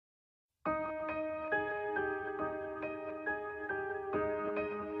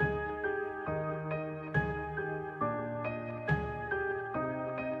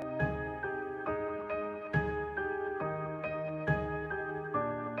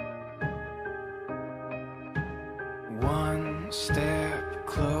step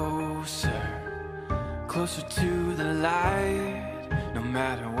closer, closer to the light. No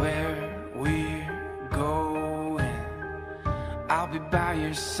matter where we're going, I'll be by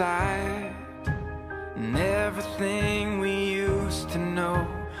your side. And everything we used to know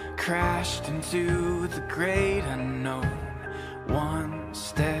crashed into the great unknown. One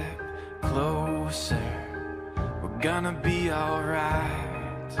step closer, we're gonna be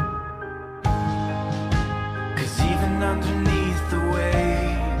alright. 'Cause even underneath the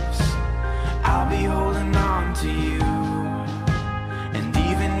waves, I'll be holding on to you. And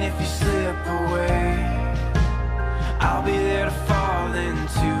even if you slip away, I'll be there to fall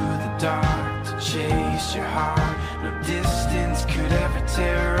into the dark, to chase your heart. No distance could ever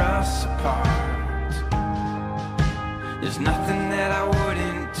tear us apart. There's nothing that I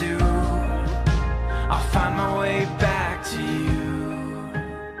wouldn't do. I'll find my way back to you.